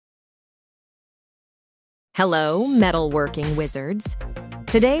Hello, metalworking wizards.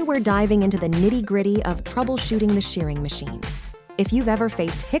 Today we're diving into the nitty-gritty of troubleshooting the shearing machine. If you've ever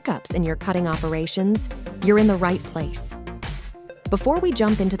faced hiccups in your cutting operations, you're in the right place. Before we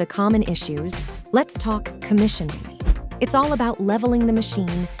jump into the common issues, let's talk commissioning. It's all about leveling the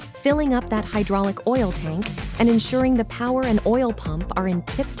machine, filling up that hydraulic oil tank, and ensuring the power and oil pump are in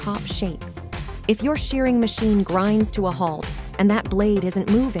tip-top shape. If your shearing machine grinds to a halt and that blade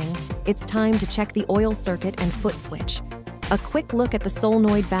isn't moving, it's time to check the oil circuit and foot switch. A quick look at the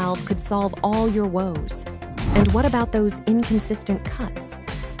solenoid valve could solve all your woes. And what about those inconsistent cuts?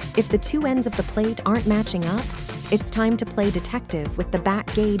 If the two ends of the plate aren't matching up, it's time to play detective with the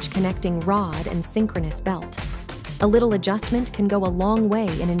back gauge connecting rod and synchronous belt. A little adjustment can go a long way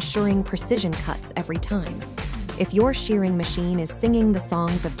in ensuring precision cuts every time. If your shearing machine is singing the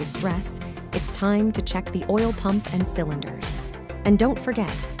songs of distress, it's time to check the oil pump and cylinders. And don't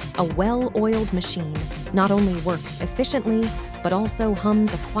forget, a well-oiled machine not only works efficiently, but also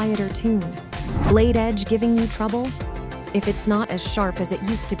hums a quieter tune. Blade edge giving you trouble? If it's not as sharp as it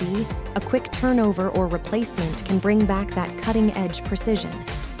used to be, a quick turnover or replacement can bring back that cutting-edge precision.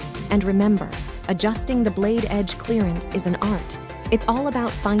 And remember, adjusting the blade edge clearance is an art. It's all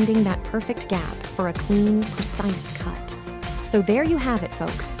about finding that perfect gap for a clean, precise cut. So there you have it,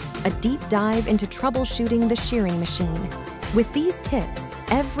 folks, a deep dive into troubleshooting the shearing machine. With these tips,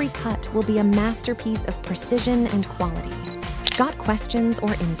 every cut will be a masterpiece of precision and quality. Got questions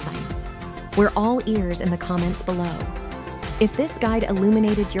or insights? We're all ears in the comments below. If this guide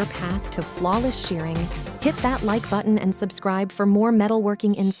illuminated your path to flawless shearing, hit that like button and subscribe for more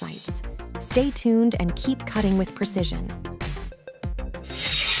metalworking insights. Stay tuned and keep cutting with precision.